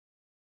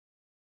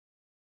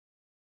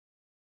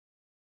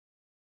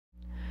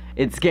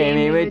It's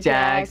gaming with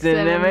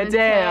Jackson and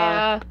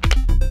Mattea.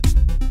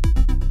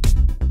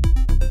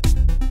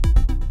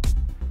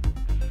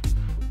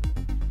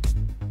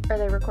 Are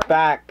they recording?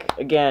 Back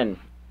again.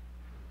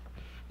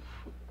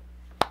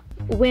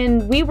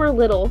 When we were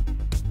little,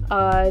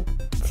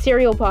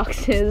 cereal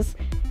boxes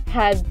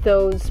had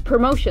those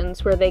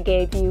promotions where they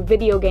gave you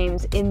video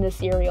games in the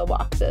cereal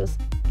boxes.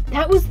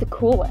 That was the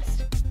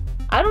coolest.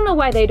 I don't know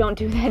why they don't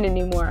do that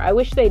anymore. I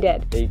wish they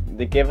did.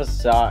 They give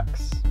us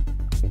socks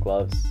and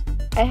gloves.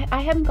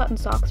 I haven't gotten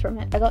socks from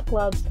it. I got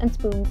gloves and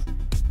spoons.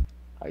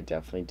 I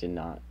definitely did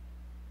not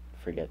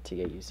forget to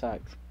get you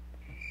socks.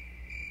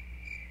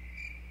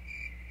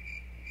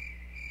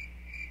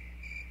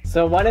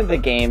 So one of the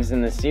games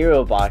in the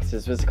cereal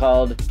boxes was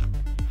called...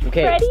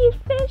 Okay. Freddi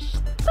Fish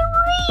 3!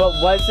 But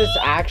was this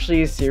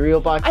actually a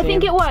cereal box game? I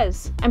think it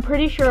was. I'm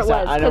pretty sure it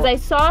was. Because I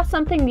saw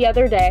something the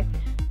other day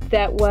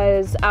that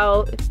was...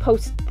 I'll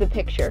post the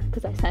picture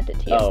because I sent it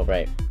to you. Oh,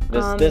 right.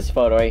 This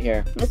photo right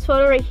here. This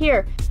photo right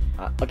here.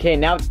 Okay,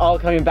 now it's all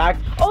coming back.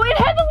 Oh, it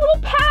had the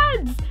little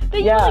pads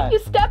that you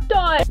stepped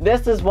on.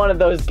 This is one of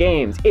those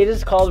games. It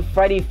is called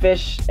Freddi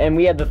Fish, and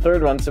we had the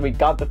third one, so we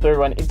got the third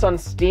one. It's on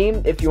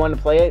Steam if you want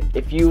to play it.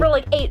 For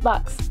like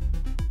 $8.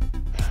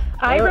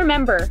 I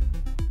remember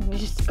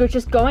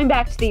just going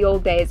back to the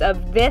old days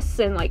of this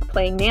and like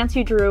playing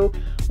Nancy Drew.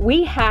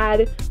 We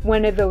had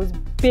one of those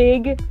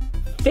big,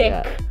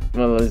 thick,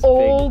 one of those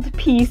old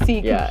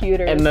PC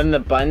computers. And then the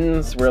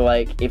buttons were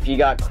like, if you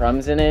got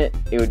crumbs in it,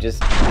 it would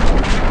just...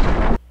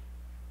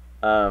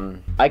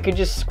 I could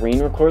just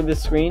screen record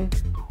this screen,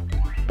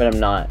 but I'm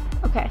not.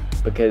 Okay.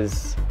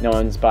 Because no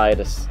one's bought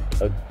us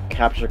a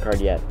capture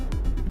card yet.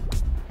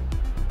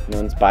 No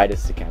one's bought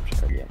us a capture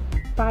card yet.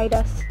 Bought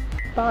us.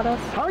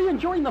 How are you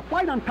enjoying the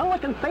flight on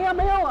Pelican Sam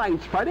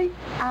Airlines, Freddi?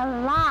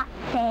 A lot,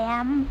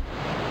 Sam.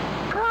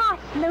 Gosh,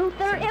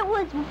 Luther, it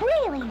was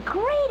really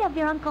great of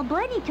your Uncle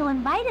Bernie to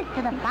invite us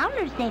to the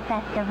Founders Day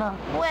Festival.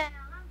 Well...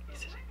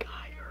 Is it a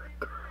guy or a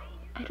girl?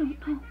 I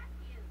don't know.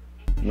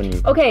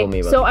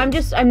 Okay, so I'm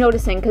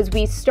noticing because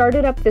we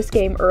started up this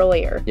game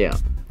earlier. Yeah,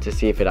 to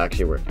see if it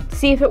actually worked.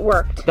 See if it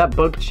worked. That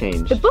book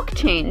changed. The book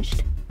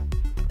changed.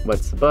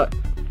 What's the book?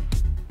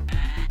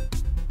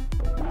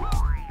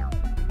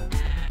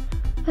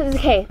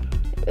 Okay,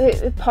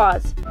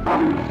 pause.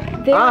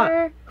 There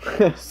are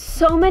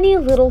so many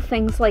little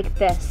things like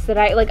this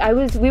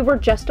that we were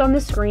just on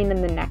the screen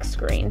and the next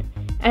screen.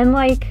 And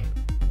like,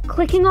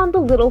 clicking on the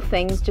little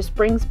things just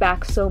brings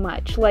back so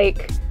much.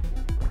 Like,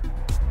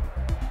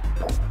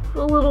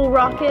 a little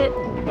rocket.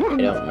 I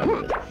don't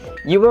remember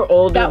this. You were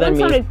older than me.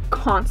 That one sounded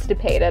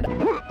constipated.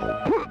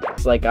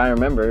 It's like I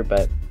remember,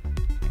 but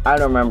I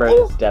don't remember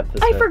its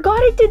depth. I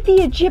forgot it did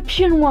the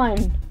Egyptian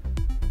one.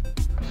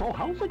 So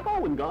how's it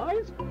going,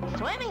 guys?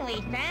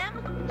 Swimmingly,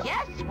 Sam.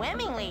 Just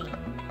swimmingly.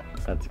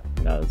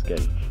 That was good.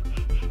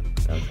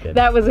 That was good.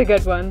 That was a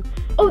good one.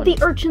 Oh, the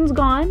urchin's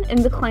gone and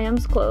the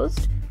clam's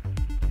closed.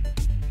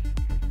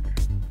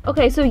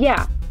 Okay, so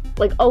yeah,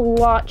 like a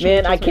lot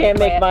changes. Man, I can't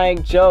make my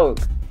joke.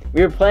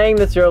 We were playing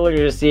this earlier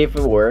to see if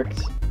it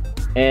worked,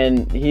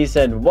 and he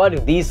said, "What do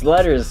these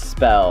letters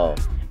spell?"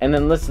 And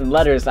then listed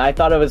letters. I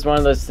thought it was one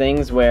of those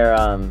things where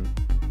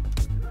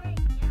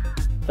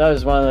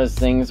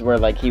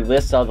like he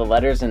lists all the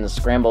letters in a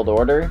scrambled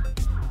order.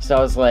 So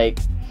I was like,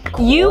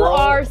 Coral? You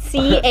are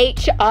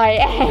CHIN.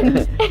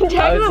 And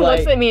Jackson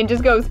looks at me and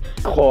just goes,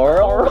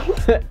 Coral?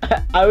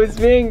 I was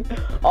being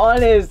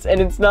honest, and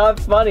it's not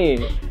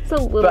funny. It's a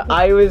little but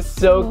I was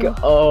so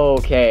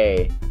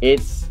okay.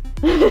 It's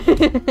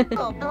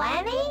Uncle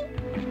Blanny?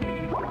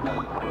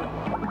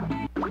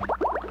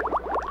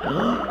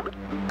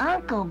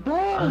 Uncle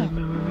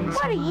Blanny,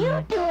 what are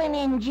you doing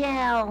in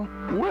jail?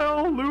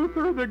 Well,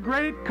 Luther, the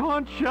great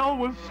conch shell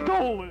was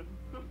stolen.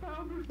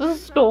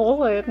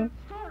 Stolen.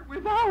 Start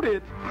without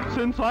it.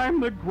 Since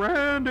I'm the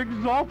grand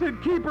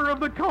exalted keeper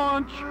of the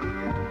conch,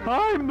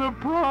 I'm the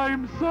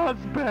prime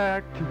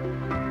suspect.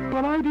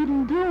 But I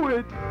didn't do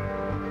it.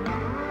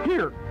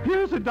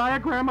 Here's a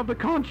diagram of the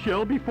conch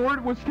shell before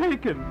it was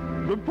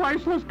taken. The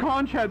priceless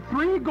conch had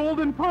 3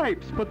 golden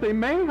pipes, but they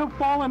may have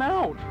fallen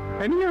out.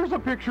 And here's a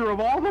picture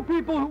of all the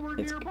people who were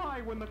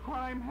nearby when the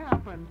crime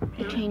happened.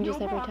 It changes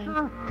every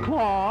time.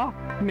 Claw,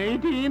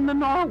 Nadine the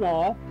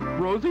narwhal,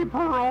 Rosie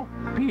Pearl,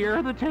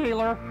 Pierre the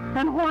tailor,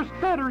 and Horst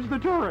Fetters the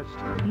tourist.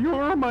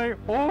 You're my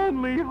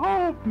only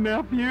hope,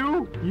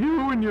 nephew.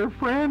 You and your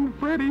friend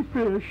Freddi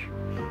Fish.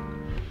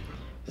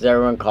 Because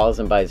everyone calls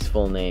him by his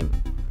full name.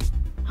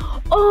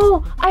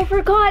 Oh, I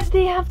forgot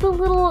they have the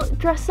little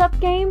dress-up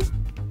game.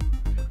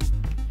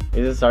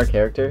 Is this our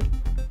character?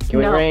 Can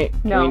we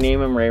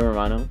name him Ray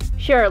Romano?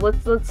 Sure,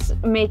 let's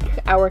make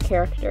our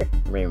character.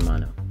 Ray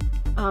Romano.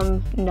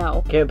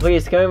 No. Can we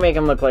make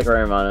him look like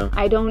Ray Romano?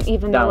 I don't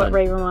even know what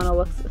Ray Romano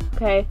looks.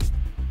 Okay.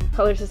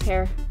 Colors his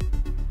hair.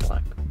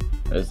 Black.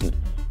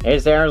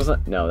 His hair's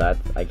no,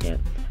 I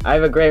can't. I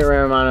have a great Ray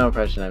Romano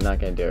impression. I'm not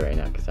gonna do it right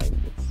now because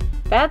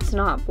That's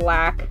not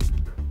black.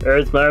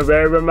 It's my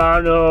Ray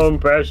Romano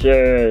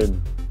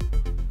impression.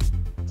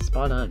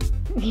 Spot on.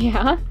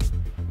 Yeah.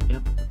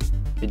 Yep.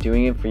 Been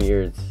doing it for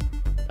years.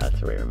 That's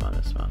a Ray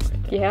Romano smile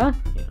right there. Yeah?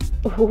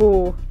 Yeah.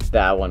 Ooh.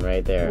 That one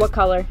right there. What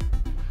color?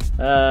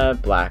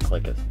 Black,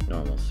 like a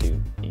normal suit,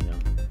 you know.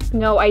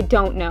 No, I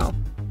don't know.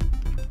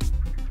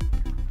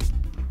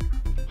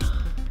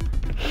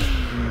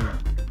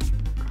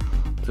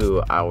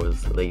 2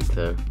 hours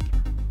later.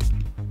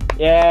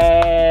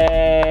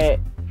 Yay!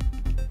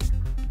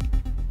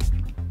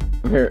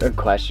 A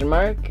question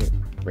mark?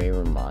 Ray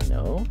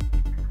Romano?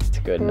 It's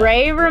good enough.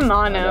 Ray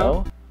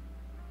Romano.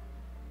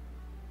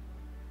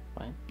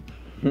 What?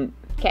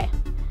 Okay.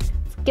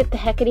 Let's get the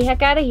heckity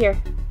heck out of here.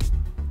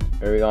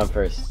 Where are we going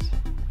first?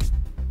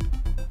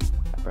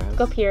 Let's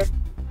go up here.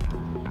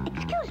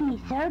 Excuse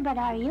me, sir, but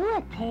are you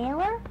a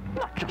tailor?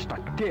 Not just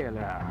a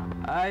tailor.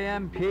 I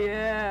am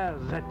Pierre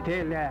the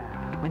tailor.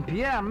 When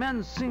Pierre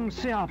men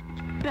sings out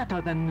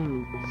better than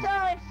new. So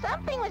if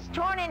something was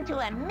torn into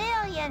a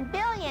million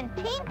billion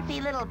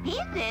teensy little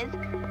pieces,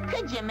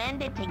 could you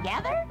mend it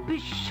together? Be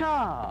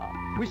sure.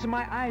 With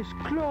my eyes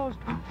closed,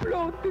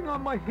 floating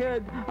on my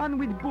head, and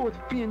with both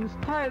fins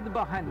tied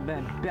behind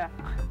my back.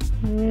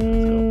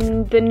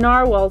 The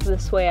narwhal's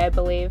this way, I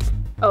believe.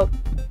 Oh,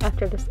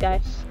 after this guy.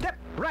 Step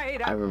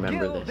right up, I remember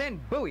gills this.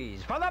 and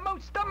buoys for the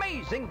most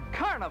amazing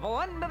carnival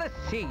under the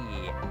sea.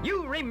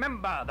 You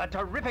remember the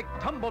terrific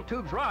tumble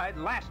tubes ride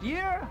last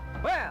year?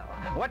 Well,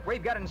 what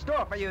we've got in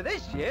store for you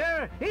this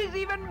year is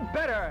even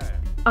better.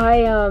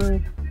 I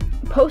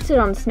posted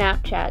on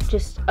Snapchat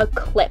just a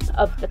clip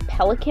of the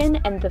pelican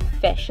and the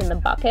fish in the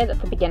bucket at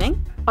the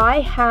beginning.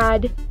 I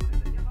had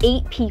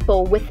 8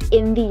 people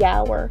within the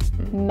hour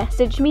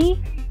message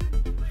me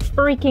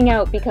freaking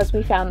out because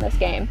we found this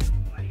game.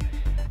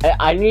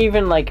 I didn't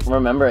even, like,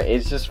 remember.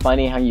 It's just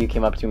funny how you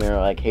came up to me and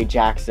were like, hey,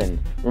 Jackson,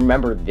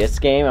 remember this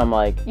game? I'm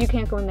like... You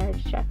can't go in there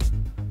to check.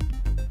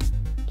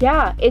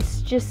 Yeah,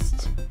 it's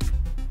just...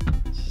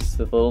 It's just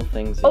the little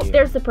things Oh,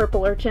 there's the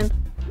purple urchin.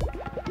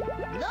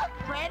 Look,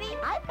 Freddy,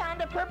 I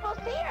found a purple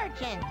sea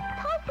urchin.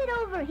 Toss it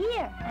over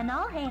here, and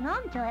I'll hang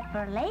on to it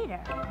for later.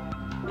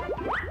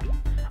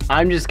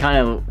 I'm just kind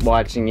of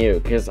watching you,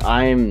 because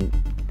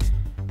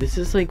this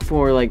is like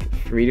for like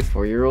 3 to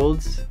 4 year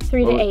olds.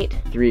 3 to 8.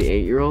 3 to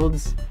 8 year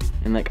olds,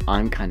 and like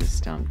I'm kind of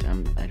stumped. I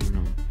don't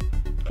know.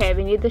 Okay,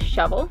 we need the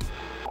shovel.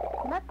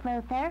 Look,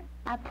 Luther,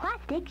 a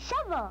plastic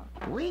shovel.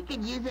 We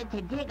could use it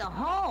to dig a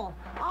hole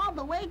all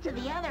the way to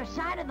the other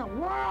side of the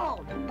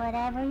world.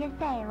 Whatever you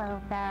say,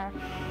 Luther. I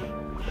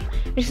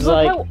just She's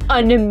love like- how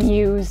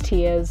unamused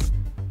he is.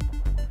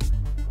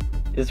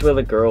 This is where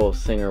the girl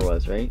singer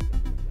was, right?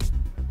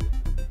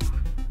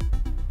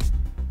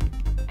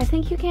 I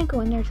think you can't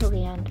go in there till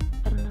the end.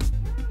 I don't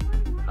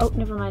know. Oh,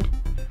 never mind.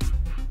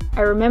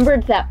 I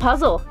remembered that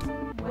puzzle.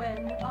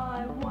 When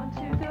I want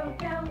to go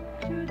down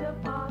to the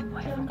bottom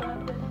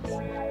of the sea,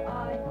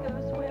 I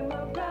go swim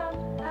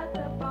around at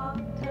the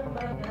bottom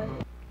of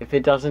the If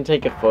it doesn't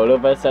take a photo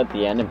of us at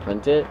the end and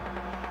print it,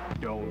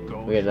 Don't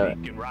go We gotta-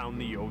 sneaking round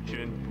the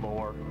ocean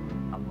floor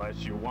unless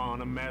you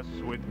wanna mess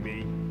with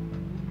me.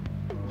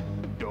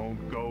 Don't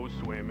go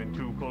swimming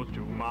too close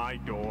to my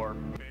door.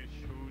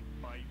 Fish whose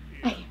bite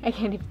is I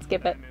can't even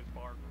skip it. as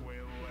bark will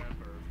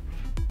ever.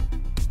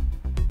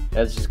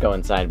 let's just go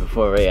inside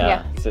before we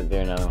Yeah. sit through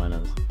another one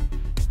of those.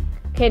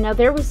 Okay, now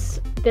there's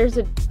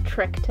a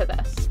trick to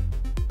this.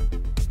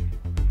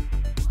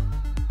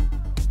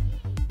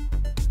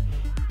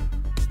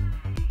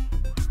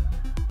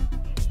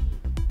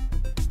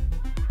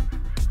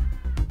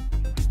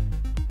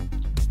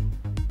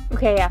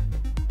 Okay, yeah.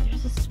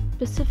 There's a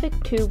specific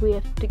tube we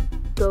have to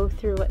go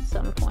through at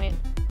some point.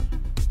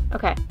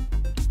 Okay.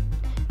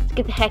 Let's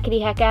get the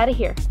heckity heck out of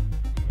here.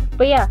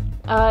 But yeah,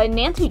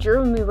 Nancy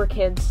drew when we were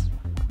kids.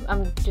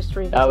 I'm just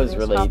revisiting That was this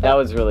really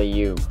topic.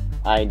 you.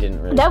 I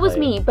didn't really. That was play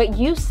me, it. but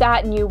you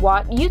sat and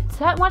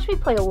watched me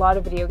play a lot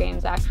of video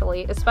games,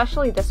 actually,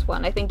 especially this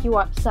one. I think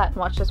you sat and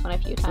watched this one a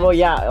few times. Well,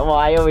 yeah. Well,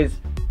 I always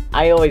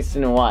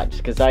didn't watch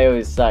because I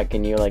always suck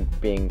and you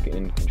like being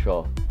in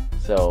control.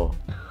 So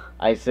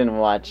I sit and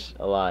watch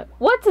a lot.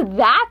 What's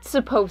that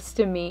supposed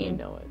to You mean?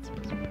 know it.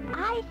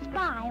 I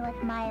spy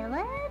with my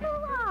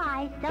little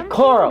eye something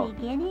coral.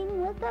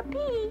 beginning with a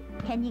P.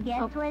 Can you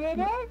guess what it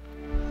is?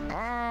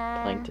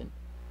 Plankton.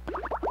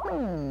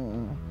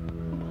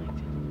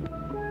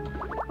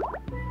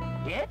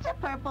 It's a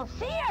purple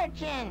sea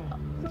urchin.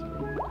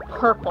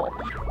 Purple.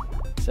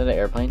 Is that an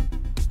airplane?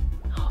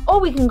 Oh,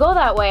 we can go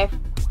that way.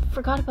 I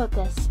forgot about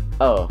this.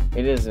 Oh,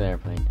 it is an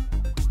airplane.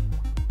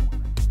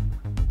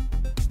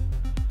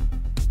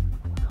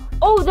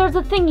 Oh, there's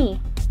a thingy.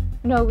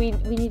 No, we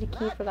need a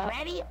key for that.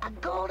 Freddy, a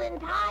golden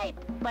pipe.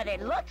 But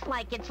it looks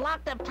like it's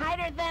locked up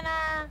tighter than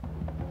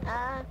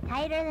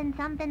tighter than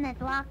something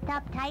that's locked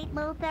up tight,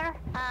 Luther?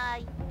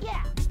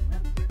 Yeah.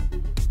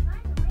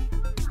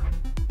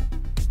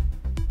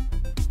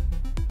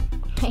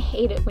 I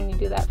hate it when you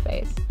do that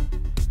face.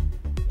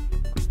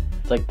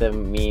 It's like the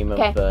meme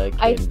Okay, of the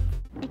I- kid.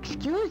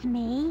 Excuse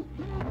me,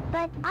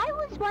 but I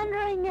was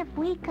wondering if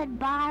we could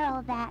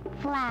borrow that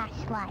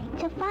flashlight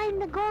to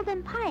find the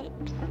golden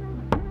pipes.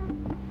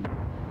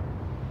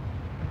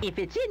 If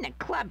it's in the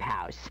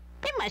clubhouse,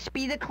 it must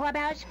be the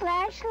clubhouse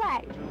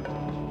flashlight.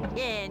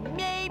 And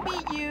maybe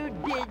you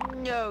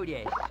didn't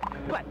notice,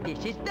 but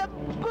this is the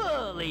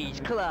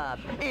Bullies Club,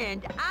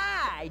 and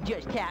I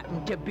just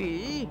happen to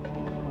be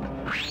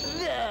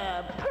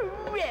the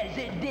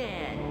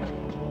president.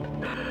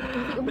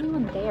 You're the only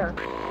one there.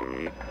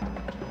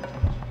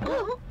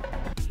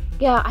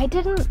 Yeah, I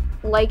didn't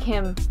like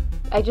him.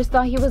 I just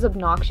thought he was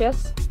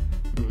obnoxious.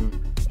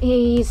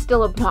 He's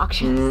still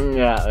obnoxious.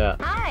 Yeah.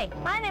 Hi,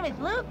 my name is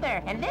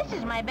Luther, and this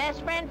is my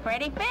best friend,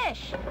 Freddi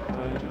Fish.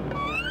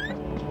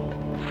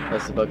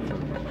 What's the book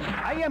from?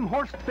 I am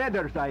Horst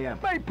Feathers, I am.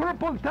 My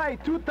purple tie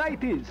too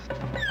tight is.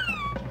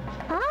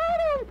 I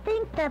don't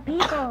think the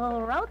people who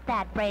wrote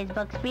that phrase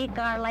book speak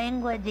our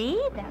language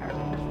either.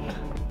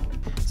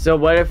 So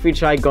what if we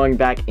tried going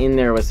back in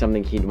there with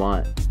something he'd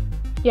want?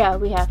 Yeah,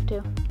 we have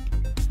to.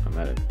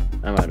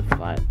 I'm out of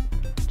flat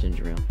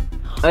ginger ale.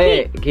 Oh,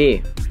 hey,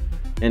 key.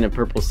 And a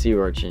purple sea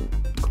urchin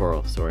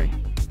coral, sorry.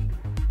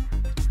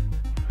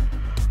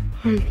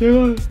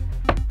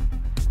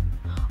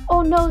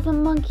 Oh no, the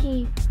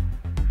monkey.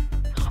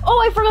 Oh,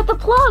 I forgot the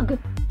plug.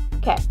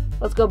 Okay,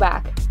 let's go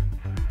back.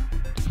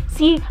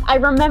 See, I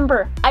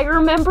remember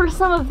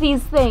some of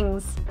these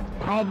things.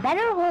 I'd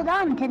better hold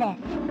on to this.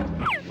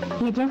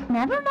 You just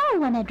never know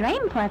when a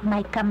drain plug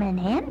might come in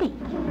handy.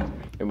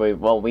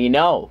 Well, we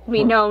know.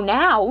 We know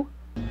now.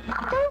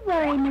 Don't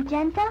worry,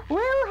 Magenta.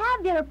 We'll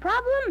have your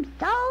problem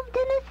solved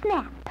in a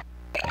snap.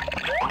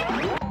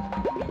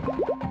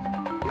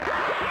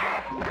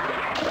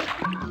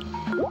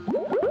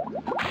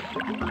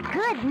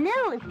 Good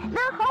news!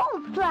 The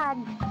hole's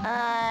plugged!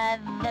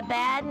 The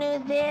bad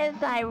news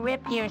is I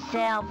ripped your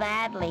cell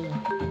badly.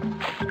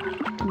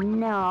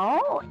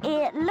 No,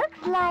 it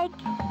looks like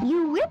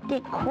you ripped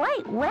it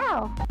quite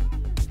well.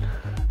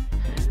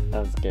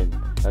 That was good.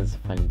 That was a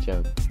funny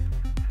joke.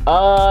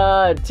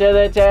 To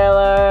the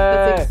tailor!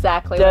 That's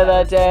exactly to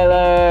what the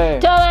tailor!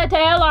 To the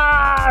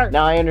tailor!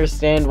 Now I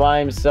understand why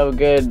I'm so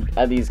good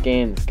at these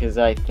games, because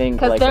I think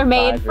Because like they're a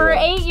made for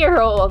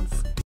 5-year-old.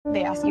 8-year-olds.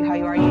 They ask you how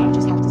you are, you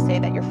just have to say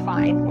that you're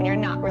fine when you're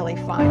not really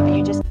fine, but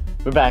you just...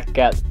 We're back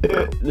at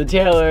the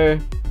tailor.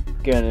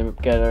 Gonna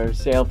get our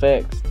sail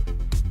fixed.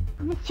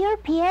 Monsieur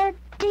Pierre,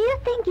 do you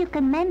think you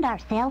can mend our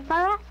sail for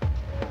us?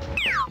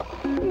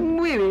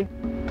 Oui.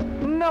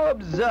 Now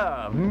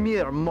observe,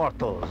 mere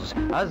mortals,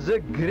 as the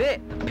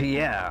great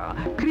Pierre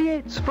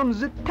creates from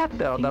the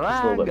tattered Keep this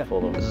a little rag bit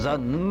fuller. the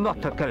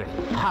nautical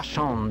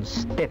fashion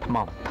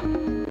statement.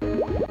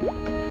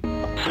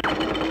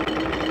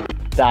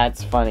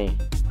 That's funny.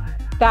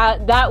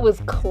 That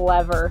was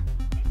clever.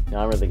 No,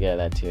 I'm really good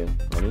at that too.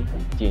 Ready?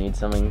 Do you need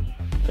something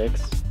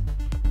fixed?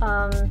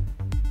 Why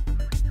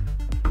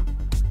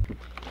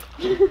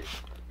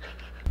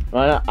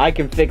not? I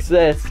can fix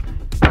this.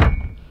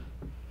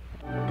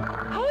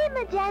 Hey,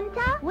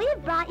 Magenta, we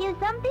brought you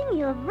something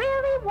you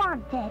really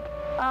wanted.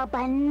 A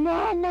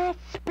banana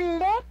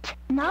split?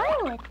 No,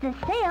 it's the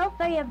sail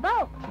for your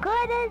boat.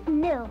 Good as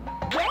new.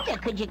 Brenda,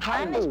 could you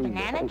climb this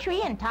banana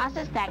tree and toss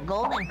us that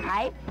golden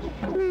pipe?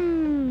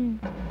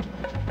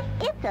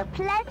 It's a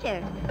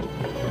pleasure.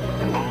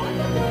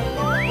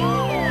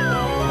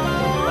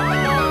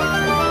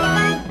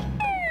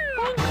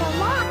 Thanks a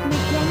lot,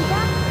 Magenta.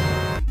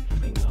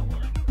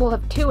 We'll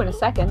have 2 in a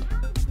second.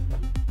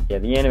 Yeah,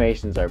 the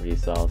animations are pretty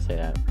solid, I'll say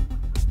that.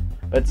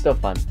 But it's still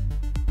fun.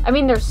 I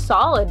mean, they're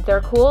solid.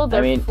 They're cool.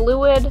 They're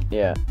fluid.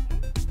 Yeah.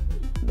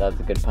 That's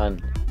a good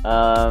pun.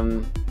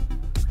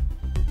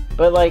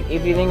 But like,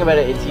 if you think about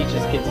it, it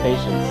teaches kids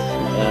patience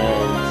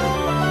and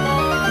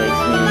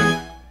makes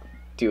me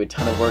do a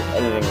ton of work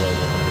editing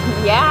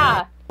later.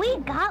 Yeah. We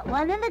got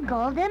one of the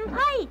golden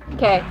pipes.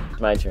 Okay. It's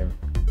my turn.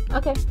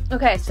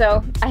 Okay,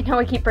 so I know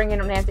I keep bringing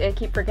up Nancy. I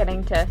keep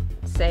forgetting to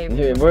say.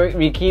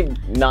 We keep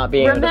not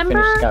being able to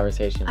finish the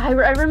conversation. I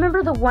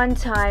remember the one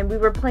time we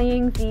were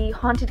playing the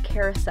haunted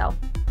carousel.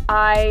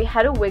 I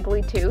had a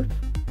wiggly tooth,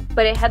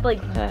 but it had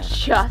like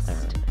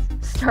just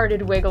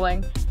started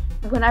wiggling.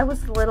 When I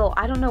was little,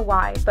 I don't know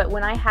why, but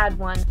when I had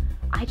one,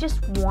 I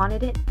just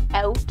wanted it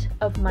out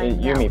of my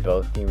mouth. You and me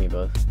both.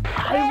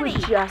 I would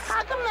just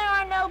How come there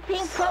are no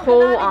pink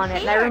pull on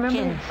it. And I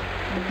remember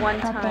one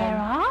But there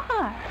time.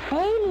 are.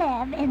 They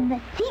live in the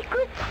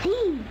secret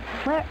sea,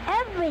 where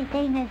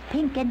everything is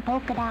pink and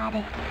polka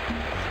dotted.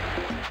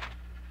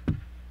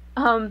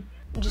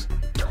 Just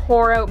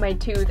tore out my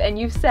tooth, and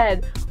you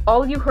said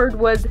all you heard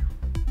was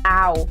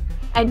 "ow,"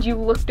 and you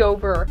looked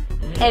over,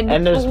 and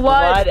there's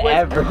blood was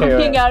everywhere.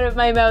 coming out of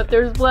my mouth.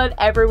 There's blood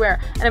everywhere,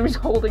 and I'm just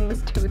holding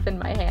this tooth in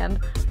my hand.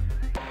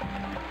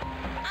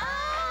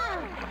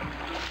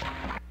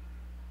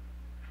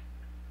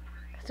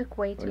 That took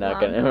way too long.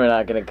 We're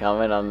not gonna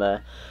comment on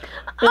the.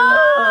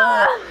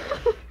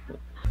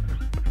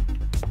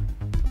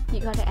 You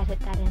gotta edit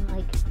that in,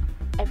 like,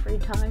 every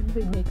time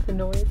they make the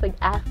noise, like,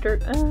 after,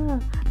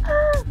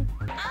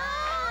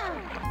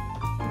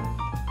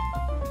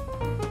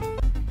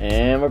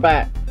 And we're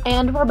back.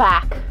 And we're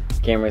back.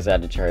 Camera's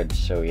out of charge,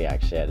 so we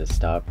actually had to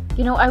stop.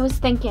 You know, I was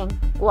thinking,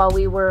 while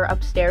we were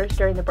upstairs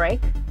during the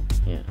break,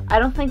 Yeah. I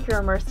don't think you're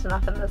immersed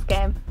enough in this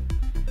game.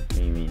 What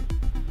do you mean?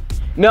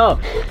 No!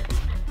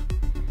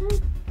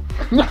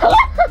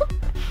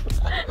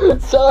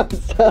 Stop.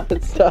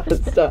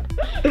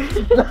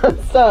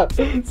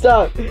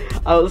 Stop.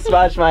 I will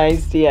smash my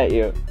iced tea at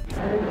you.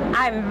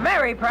 I'm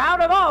very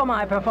proud of all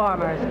my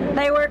performers.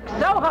 They worked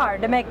so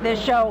hard to make this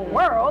show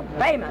world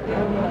famous.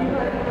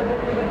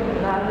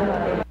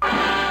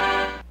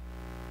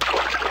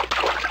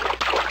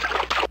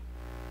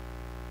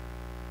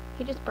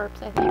 He just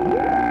burps, I think.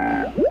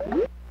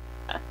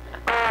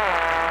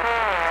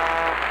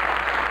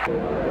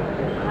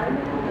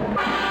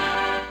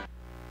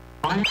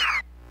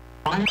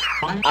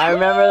 I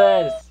remember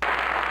this.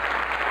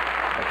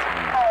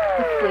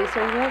 The flea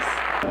service.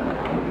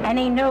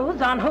 Any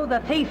news on who the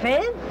thief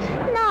is?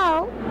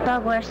 No,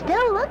 but we're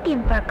still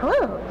looking for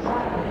clues.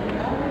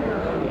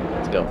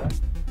 Let's go.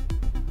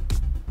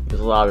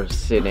 There's a lot of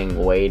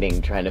sitting,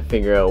 waiting, trying to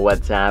figure out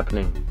what's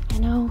happening. I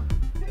know.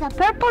 The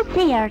purple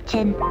sea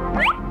urchin.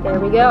 There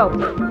we go.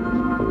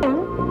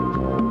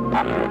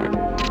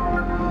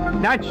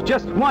 That's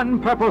just one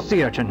purple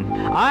sea urchin.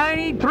 I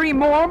need 3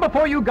 more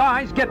before you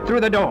guys get through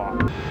the door.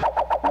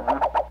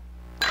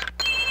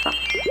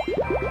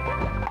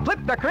 Flip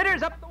the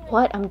critters up.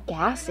 What? I'm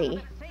gassy.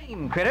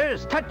 Same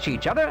critters touch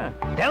each other,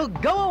 they'll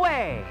go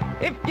away.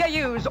 If you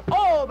use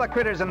all the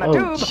critters in the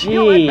tube,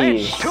 you'll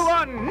advance to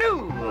a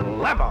new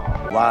level.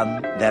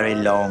 One very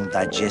long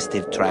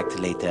digestive tract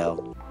later.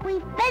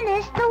 We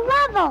finished the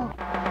level.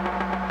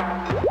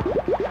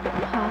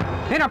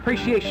 In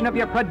appreciation of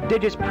your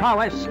prodigious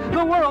prowess,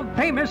 the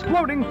world-famous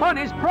Floating Fun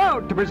is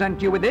proud to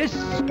present you with this,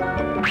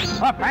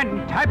 a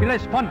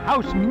fantabulous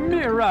Funhouse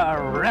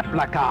mirror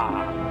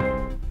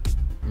replica.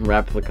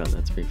 Replica,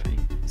 that's pretty funny.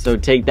 So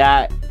take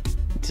that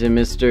to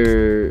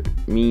Mr.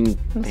 Mean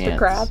Mr.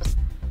 Pants.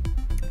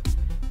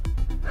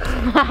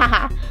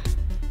 Krabs.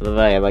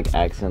 I like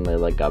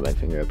accidentally got my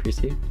finger up your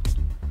sleeve.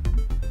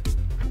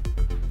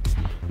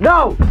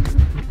 No!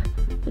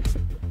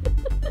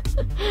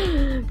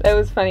 That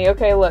was funny.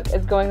 Okay, look,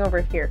 it's going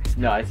over here.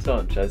 No, I still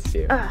don't trust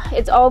you.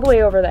 It's all the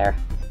way over there.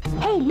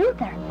 Hey,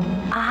 Luther,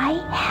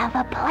 I have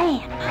a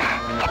plan.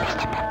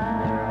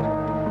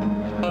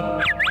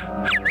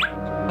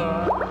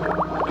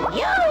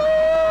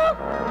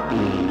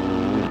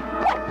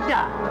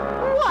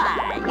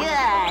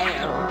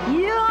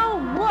 You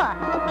what?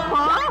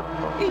 Huh?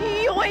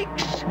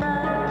 Yoinks!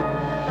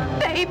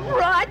 They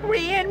brought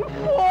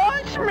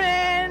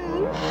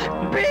reinforcements!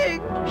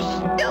 Big,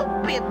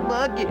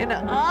 stupid-looking,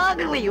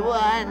 ugly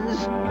ones!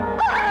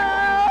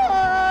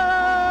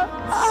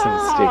 So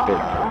stupid.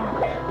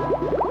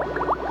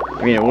 I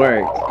mean, it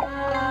worked.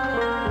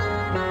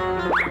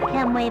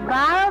 Can we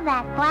borrow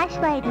that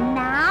flashlight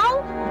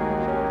now?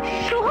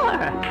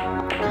 Sure!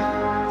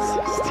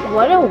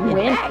 What a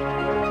win.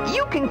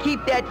 You can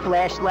keep that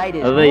flashlight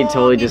as I thought he long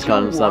totally as just you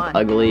called himself want.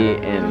 ugly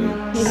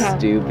and Yeah.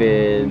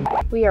 stupid.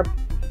 We are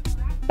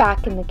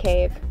back in the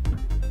cave.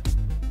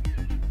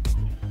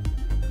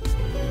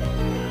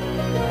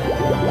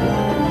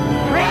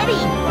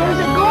 Freddy, there's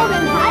a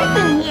golden pipe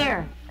in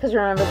here. Because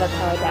remember, that's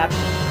how I dab.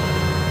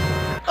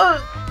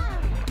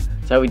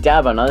 So we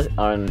dab on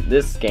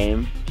this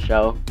game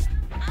show.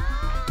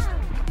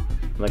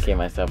 I'm looking at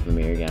myself in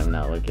the mirror again. I'm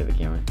not looking at the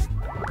camera.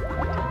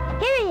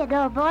 Here you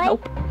go, boy.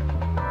 Nope. 2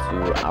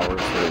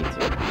 hours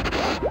later.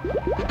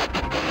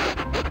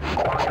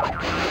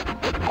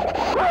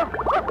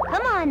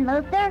 Come on,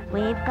 Luther.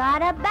 We've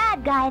got a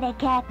bad guy to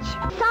catch.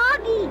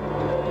 Soggy!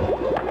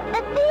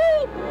 The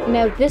thief!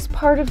 Now, this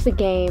part of the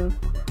game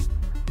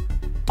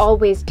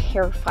always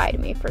terrified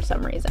me for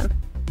some reason.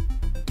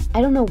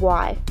 I don't know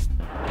why.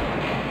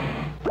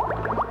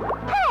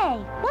 Hey,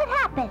 what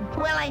happened?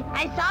 Well,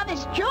 I saw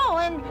this jewel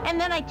and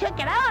then I took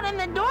it out and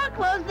the door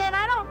closed and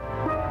I don't...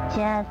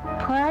 Just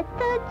put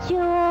the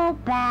jewel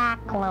back,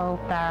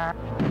 Luther.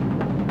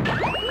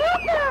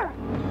 Luther!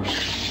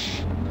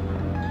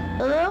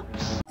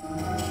 Oops.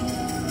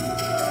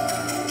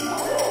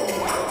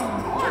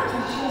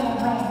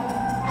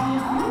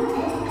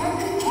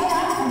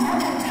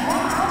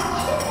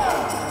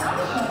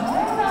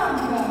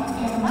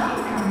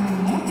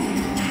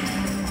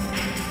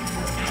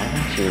 I'm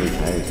actually really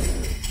tired.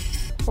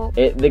 Well,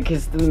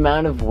 Because the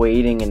amount of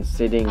waiting and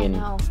sitting I and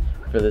know.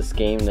 for this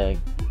game to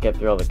get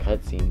through all the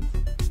cutscenes.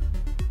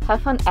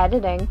 Have fun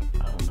editing.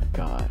 Oh my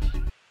gosh.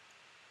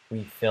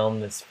 We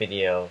filmed this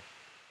video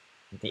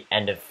at the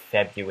end of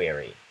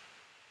February.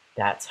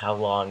 That's how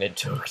long it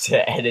took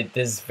to edit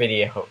this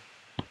video.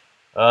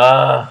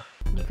 Ugh.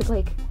 You could,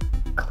 like,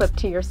 clip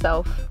to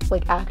yourself,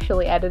 like,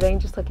 actually editing,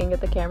 just looking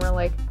at the camera,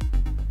 like...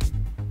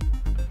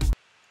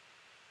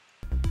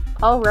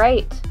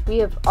 Alright, we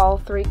have all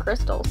 3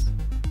 crystals.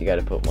 You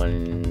gotta put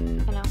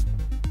one... I know.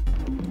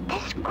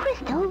 This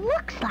crystal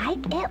looks like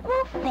it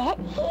will fit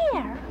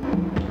here.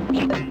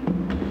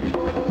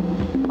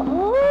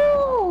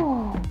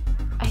 Oh!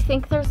 I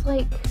think there's,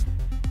 like,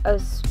 a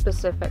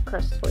specific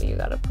crystal you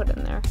gotta put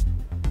in there.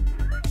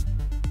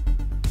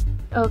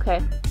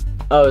 Okay.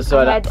 Oh, so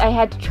I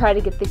had to try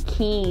to get the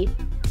key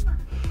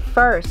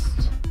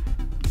first.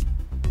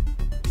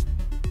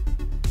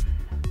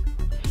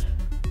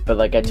 But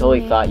like I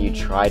totally thought you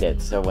tried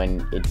it, so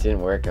when it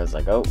didn't work, I was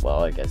like, oh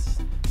well, I guess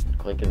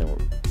clicking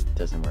it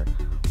doesn't work.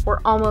 We're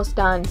almost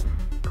done.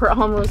 We're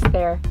almost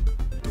there.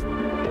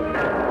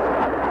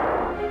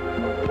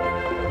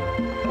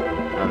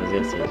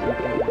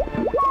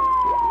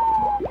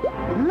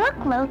 Look,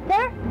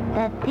 Luther.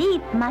 The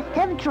thief must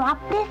have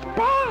dropped this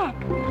bag.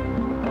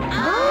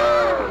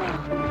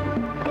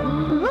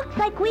 Looks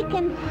like we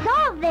can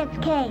solve this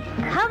case.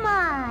 Come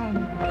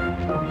on.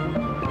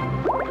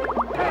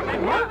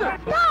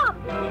 Stop!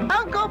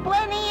 Uncle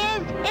Blenny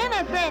is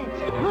innocent.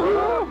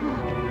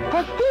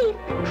 The thief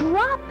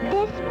dropped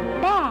this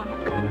bag.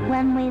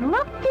 When we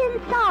looked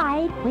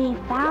inside, we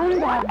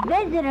found a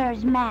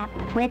visitor's map,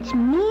 which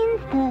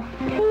means the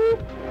thief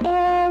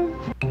is...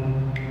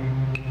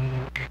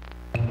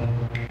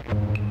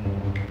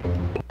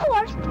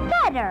 Horse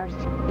Feathers.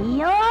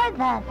 You're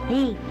the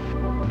thief.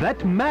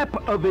 That map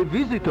of a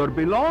visitor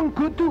belong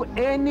good to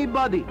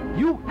anybody.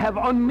 You have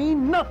on me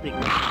nothing.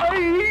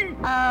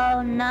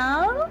 Oh,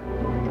 no?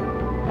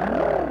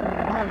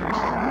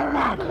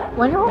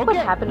 Wonder what would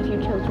happen if you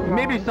chose wrong.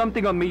 Maybe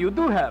something on me you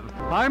do have.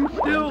 I'm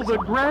still the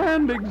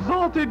grand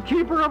exalted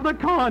keeper of the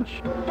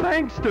conch,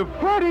 thanks to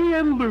Freddi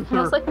and Luther.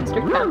 Smells like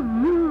Mr.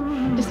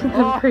 Cat. Just with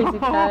a crazy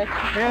cat.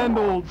 And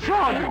old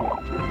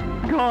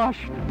Doggy.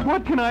 Gosh,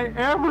 what can I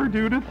ever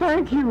do to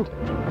thank you?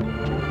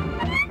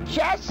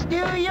 Just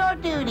do your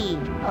duty,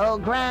 oh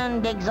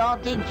grand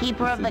exalted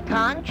keeper of the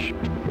conch.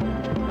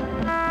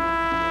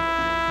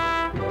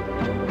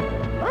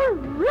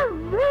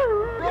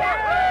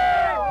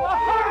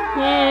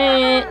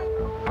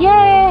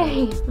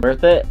 Yay!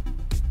 Worth it?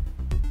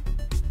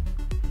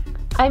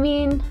 I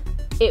mean,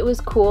 it was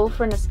cool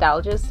for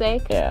nostalgia's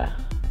sake. Yeah.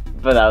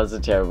 But that was a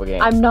terrible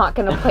game. I'm not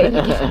gonna play it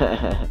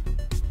again.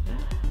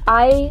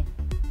 I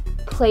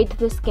played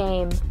this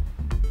game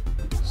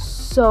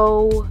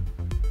so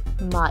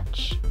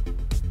much.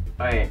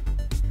 Alright.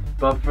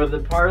 But for the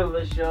part of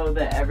the show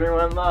that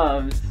everyone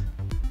loves,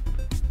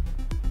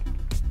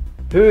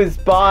 who's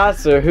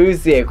boss or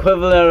who's the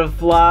equivalent of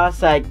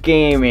floss at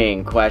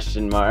gaming?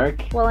 Question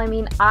mark. Well, I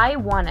mean, I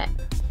won it.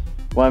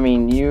 Well, I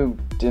mean, you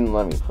didn't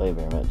let me play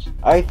very much.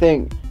 I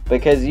think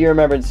because you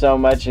remembered so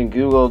much and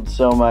Googled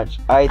so much,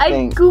 I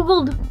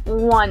Googled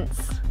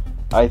once.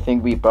 I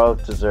think we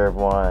both deserve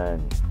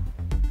one.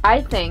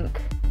 I think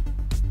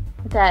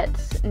that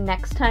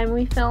next time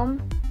we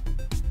film,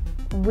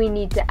 we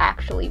need to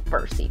actually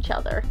verse each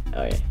other.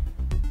 Oh, yeah.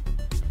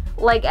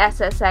 Like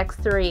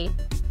SSX3.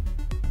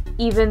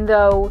 Even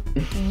though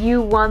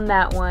you won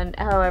that one.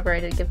 However, I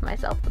did give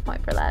myself the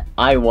point for that.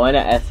 I won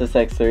at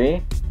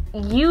SSX3?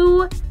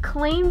 You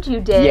claimed you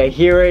did. Yeah,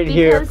 hear it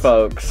here,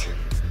 folks.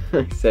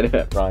 I said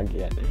it wrong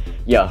again.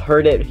 You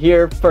heard it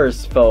here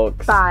first,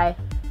 folks. Bye.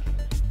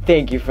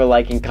 Thank you for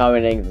liking,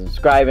 commenting, and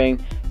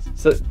subscribing.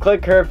 So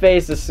click her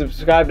face to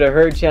subscribe to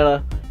her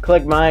channel.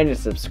 Click mine to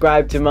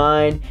subscribe to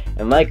mine.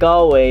 And like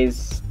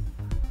always,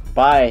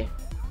 bye.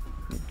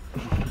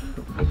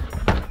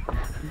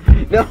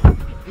 No.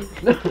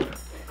 No.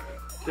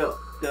 Don't.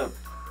 Don't.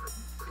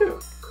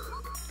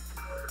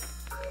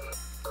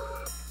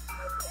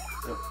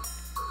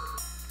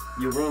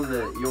 You ruined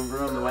the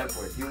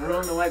whiteboard. You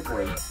ruined the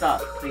whiteboard.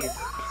 Stop, please.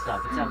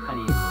 Stop. It's not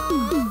funny.